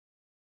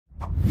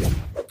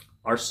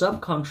Are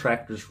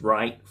subcontractors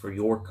right for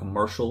your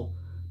commercial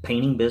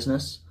painting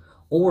business?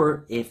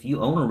 Or if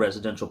you own a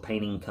residential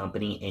painting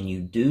company and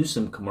you do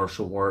some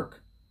commercial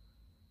work,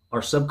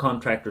 are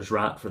subcontractors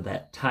right for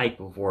that type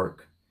of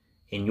work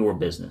in your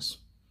business?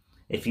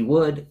 If you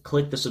would,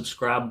 click the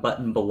subscribe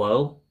button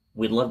below.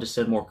 We'd love to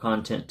send more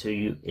content to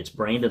you. It's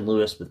Brandon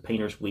Lewis with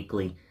Painters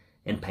Weekly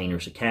and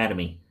Painters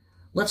Academy.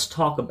 Let's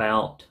talk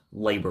about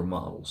labor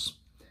models.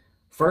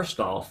 First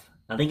off,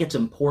 I think it's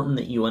important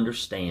that you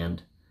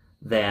understand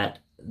that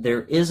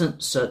there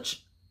isn't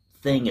such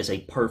thing as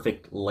a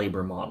perfect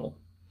labor model.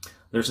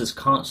 There's this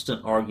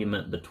constant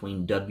argument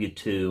between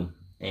W-2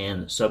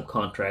 and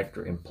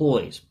subcontractor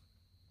employees.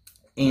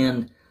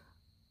 And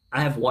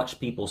I have watched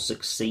people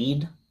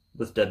succeed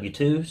with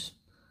W-2s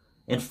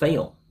and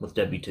fail with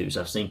W-2s.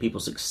 I've seen people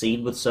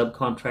succeed with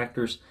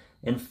subcontractors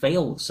and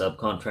fail with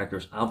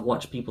subcontractors. I've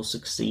watched people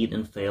succeed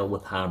and fail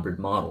with hybrid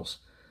models.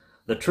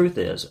 The truth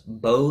is,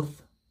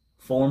 both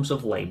forms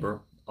of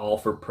labor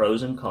offer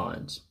pros and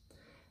cons.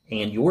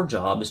 And your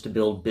job is to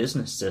build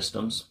business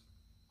systems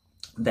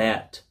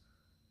that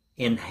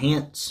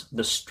enhance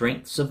the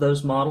strengths of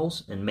those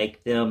models and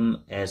make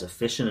them as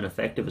efficient and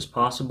effective as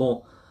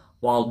possible,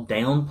 while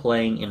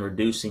downplaying and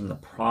reducing the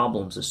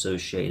problems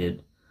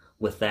associated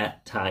with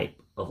that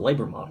type of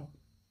labor model.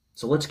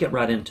 So let's get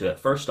right into it.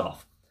 First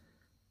off,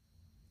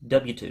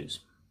 W-2s.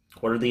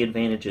 What are the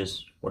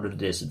advantages? What are the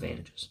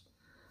disadvantages?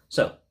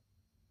 So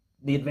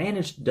the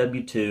advantage to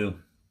W-2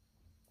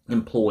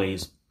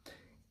 employees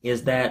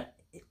is that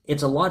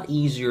it's a lot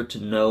easier to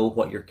know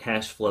what your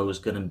cash flow is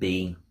going to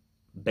be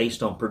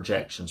based on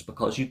projections,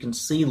 because you can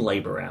see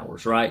labor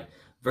hours, right?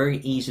 Very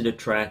easy to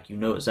track. You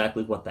know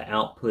exactly what the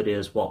output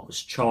is, what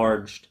was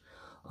charged,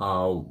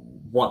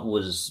 what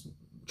was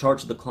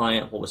charged to the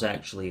client, what was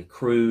actually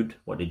accrued,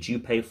 what did you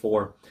pay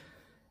for.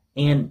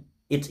 And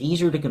it's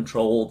easier to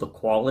control the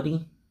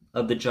quality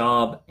of the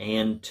job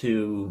and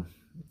to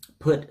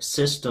put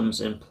systems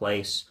in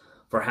place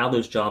for how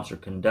those jobs are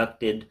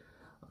conducted.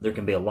 There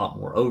can be a lot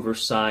more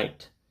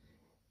oversight.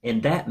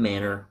 In that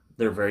manner,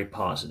 they're very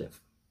positive.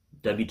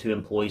 W-2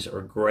 employees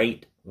are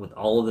great with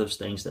all of those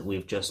things that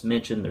we've just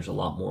mentioned. There's a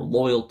lot more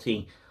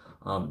loyalty.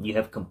 You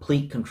have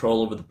complete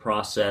control over the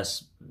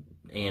process,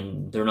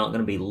 and they're not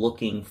going to be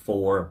looking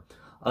for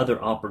other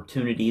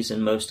opportunities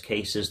in most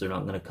cases. They're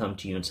not going to come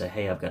to you and say,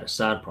 hey, I've got a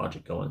side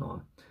project going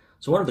on.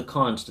 So what are the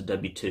cons to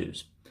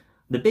W-2s?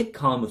 The big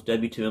con with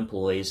W-2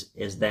 employees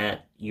is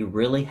that you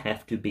really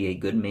have to be a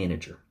good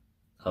manager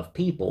of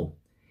people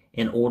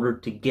in order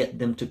to get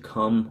them to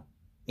come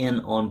in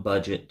on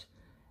budget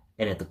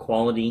and at the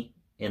quality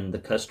and the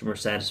customer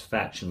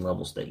satisfaction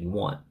levels that you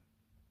want.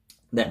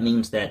 That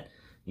means that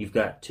you've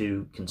got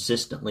to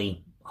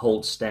consistently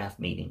hold staff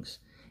meetings.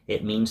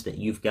 It means that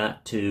you've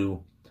got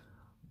to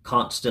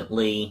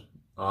constantly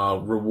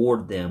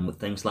reward them with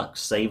things like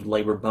saved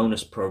labor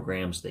bonus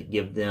programs that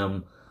give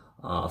them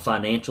a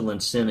financial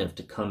incentive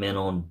to come in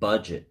on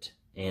budget,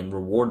 and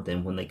reward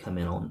them when they come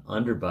in on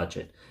under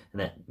budget. And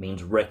that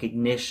means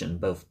recognition,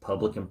 both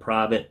public and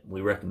private.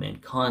 We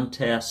recommend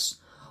contests,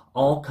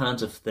 all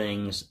kinds of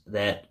things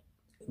that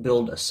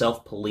build a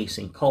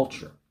self-policing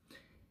culture.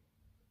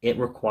 It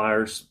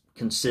requires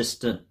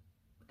consistent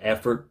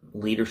effort,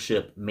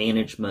 leadership,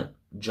 management,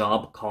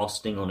 job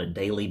costing on a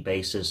daily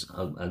basis,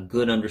 a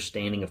good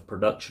understanding of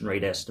production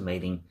rate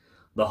estimating,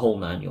 the whole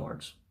 9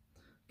 yards.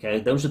 Okay,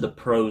 those are the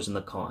pros and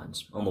the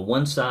cons. On the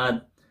one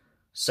side,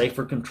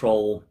 safer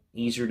control,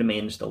 easier to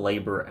manage the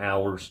labor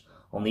hours.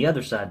 On the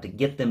other side, to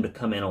get them to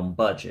come in on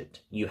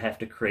budget, you have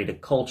to create a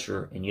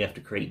culture and you have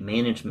to create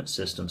management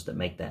systems that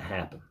make that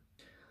happen.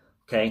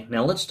 Okay,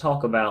 now let's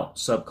talk about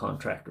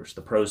subcontractors,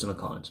 the pros and the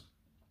cons.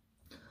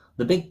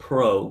 The big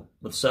pro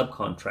with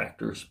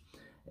subcontractors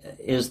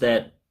is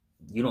that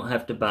you don't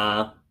have to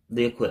buy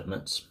the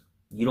equipments.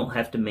 You don't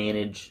have to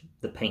manage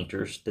the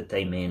painters that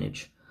they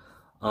manage.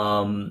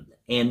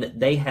 And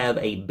they have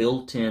a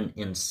built-in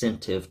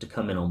incentive to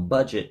come in on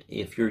budget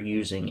if you're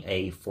using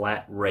a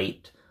flat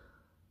rate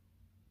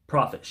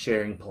profit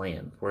sharing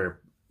plan where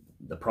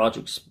the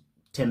project's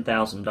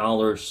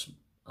 $10,000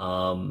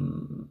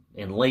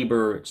 in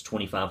labor, it's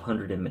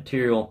 $2,500 in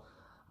material.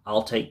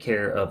 I'll take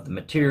care of the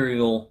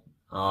material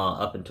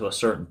up until a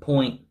certain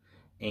point,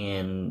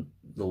 and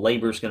the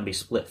labor is going to be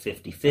split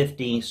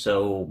 50-50.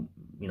 So,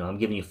 I'm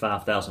giving you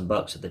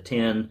 $5,000 at the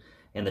 10,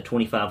 and the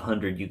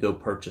 $2,500 you go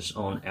purchase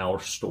on our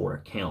store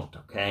account,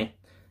 okay?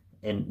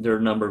 And there are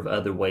a number of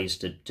other ways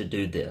to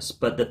do this.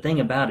 But the thing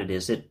about it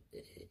is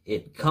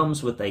it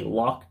comes with a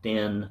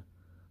locked-in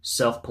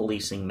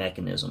self-policing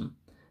mechanism,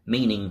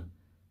 meaning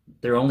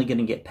they're only going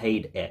to get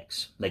paid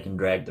X. They can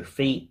drag their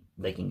feet,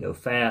 they can go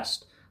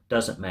fast,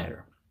 doesn't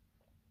matter.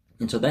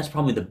 And so that's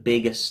probably the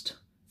biggest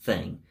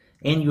thing.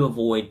 And you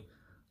avoid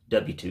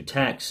W-2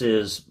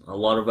 taxes, a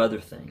lot of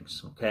other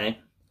things, okay?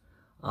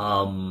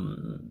 A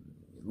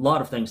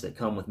lot of things that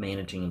come with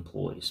managing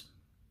employees.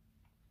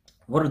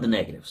 What are the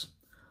negatives?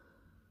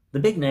 The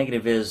big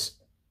negative is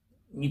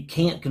you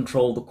can't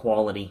control the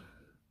quality.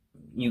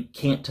 You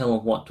can't tell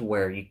them what to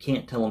wear. You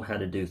can't tell them how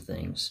to do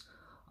things.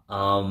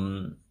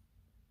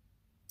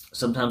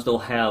 Sometimes they'll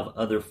have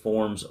other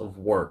forms of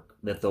work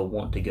that they'll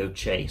want to go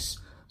chase.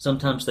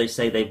 Sometimes they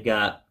say they've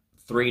got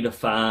 3 to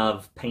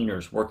 5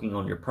 painters working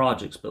on your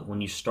projects, but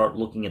when you start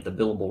looking at the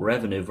billable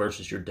revenue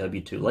versus your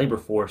W-2 labor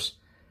force,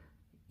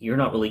 you're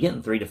not really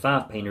getting 3 to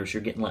 5 painters,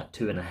 you're getting like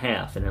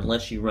 2.5. And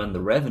unless you run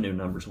the revenue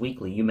numbers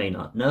weekly, you may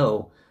not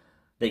know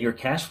that your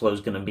cash flow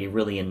is going to be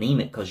really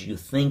anemic because you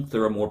think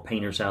there are more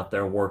painters out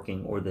there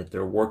working, or that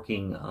they're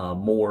working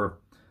more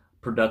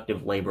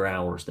productive labor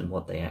hours than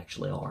what they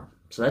actually are.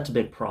 So that's a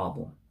big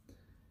problem.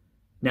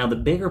 Now, the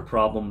bigger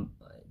problem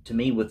to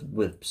me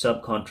with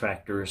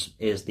subcontractors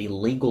is the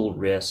legal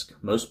risk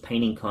most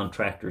painting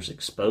contractors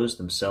expose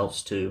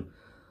themselves to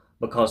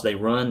because they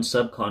run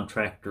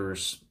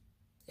subcontractors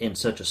in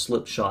such a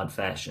slipshod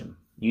fashion.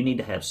 You need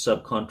to have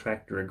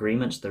subcontractor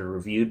agreements that are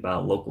reviewed by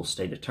a local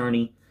state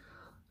attorney,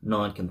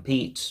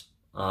 non-competes,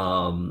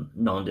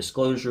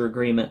 non-disclosure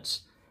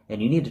agreements,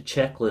 and you need a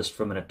checklist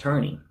from an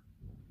attorney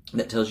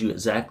that tells you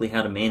exactly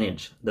how to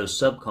manage those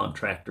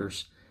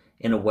subcontractors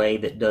in a way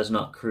that does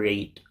not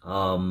create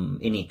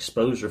any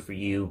exposure for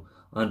you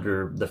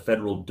under the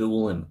federal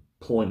dual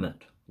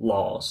employment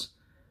laws.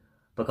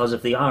 Because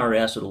if the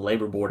IRS or the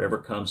labor board ever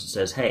comes and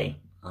says, hey,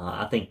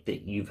 I think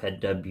that you've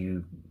had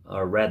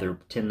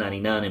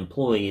 1099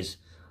 employees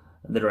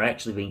that are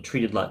actually being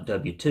treated like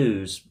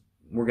W-2s,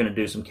 we're going to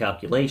do some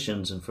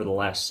calculations, and for the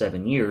last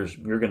 7 years,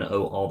 you're going to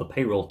owe all the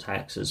payroll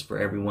taxes for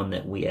everyone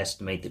that we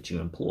estimate that you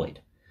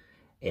employed.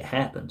 It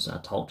happens. I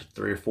talk to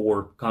 3 or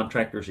 4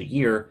 contractors a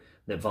year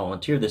that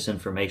volunteer this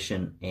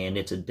information, and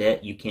it's a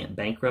debt you can't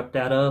bankrupt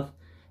out of.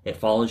 It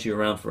follows you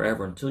around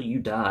forever until you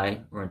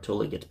die or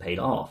until it gets paid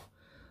off.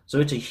 So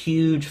it's a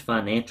huge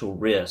financial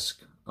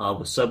risk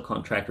with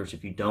subcontractors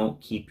if you don't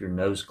keep your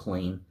nose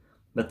clean,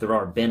 but there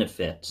are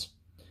benefits.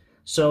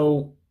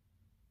 So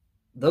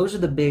those are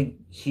the big,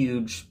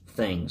 huge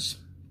things.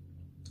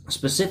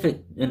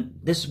 Specific, and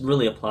this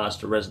really applies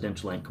to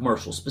residential and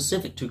commercial,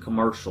 specific to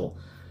commercial,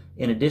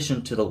 in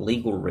addition to the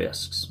legal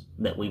risks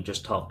that we've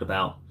just talked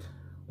about.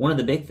 One of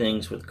the big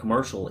things with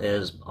commercial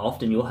is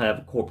often you'll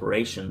have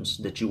corporations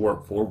that you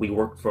work for. We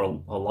worked for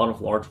a lot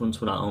of large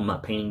ones when I owned my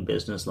painting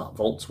business, like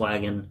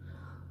Volkswagen,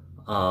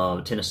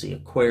 Tennessee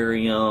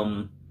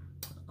Aquarium,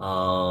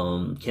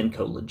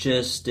 Kenco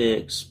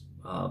Logistics,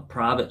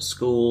 private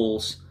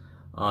schools,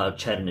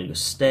 Chattanooga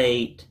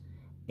State.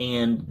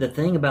 And the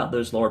thing about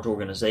those large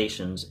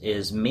organizations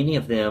is many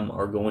of them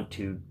are going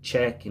to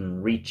check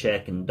and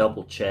recheck and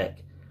double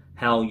check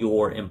how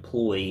your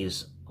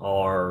employees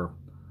are,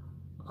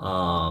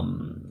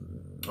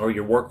 or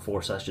your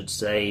workforce, I should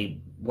say,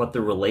 what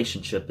the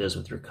relationship is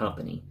with your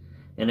company.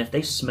 And if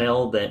they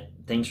smell that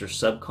things are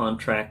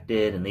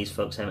subcontracted and these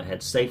folks haven't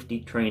had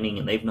safety training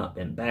and they've not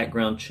been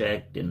background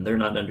checked and they're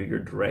not under your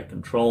direct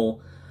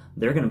control,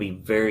 they're going to be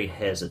very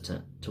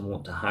hesitant to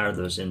want to hire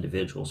those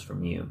individuals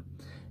from you.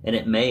 And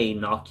it may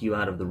knock you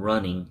out of the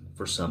running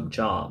for some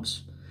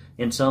jobs.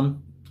 In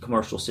some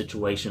commercial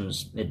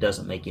situations, it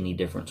doesn't make any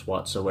difference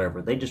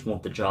whatsoever. They just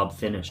want the job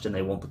finished and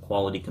they want the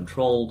quality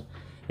controlled.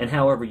 And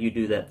however you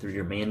do that through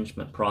your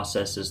management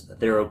processes,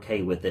 they're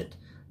okay with it,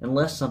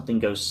 unless something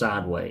goes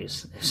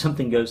sideways. If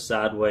something goes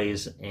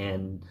sideways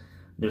and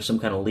there's some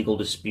kind of legal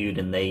dispute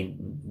and they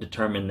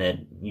determine that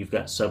you've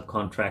got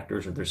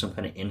subcontractors, or there's some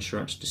kind of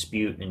insurance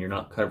dispute and you're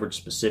not covered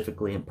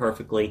specifically and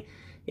perfectly,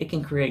 it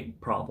can create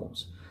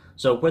problems.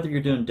 So whether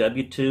you're doing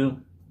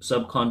W-2,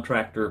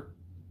 subcontractor,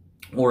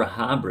 or a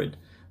hybrid,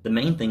 the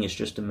main thing is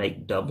just to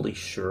make doubly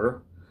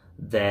sure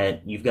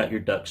that you've got your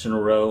ducks in a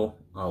row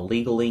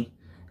legally,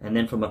 and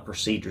then from a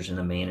procedures and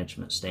a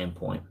management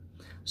standpoint.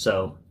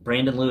 So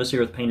Brandon Lewis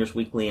here with Painters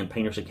Weekly and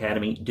Painters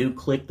Academy. Do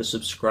click the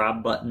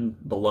subscribe button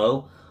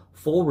below.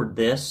 Forward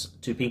this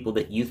to people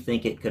that you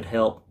think it could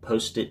help.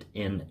 Post it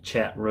in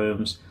chat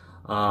rooms.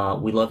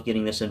 We love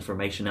getting this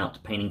information out to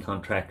painting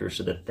contractors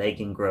so that they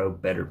can grow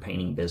better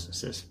painting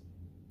businesses.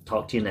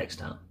 Talk to you next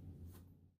time.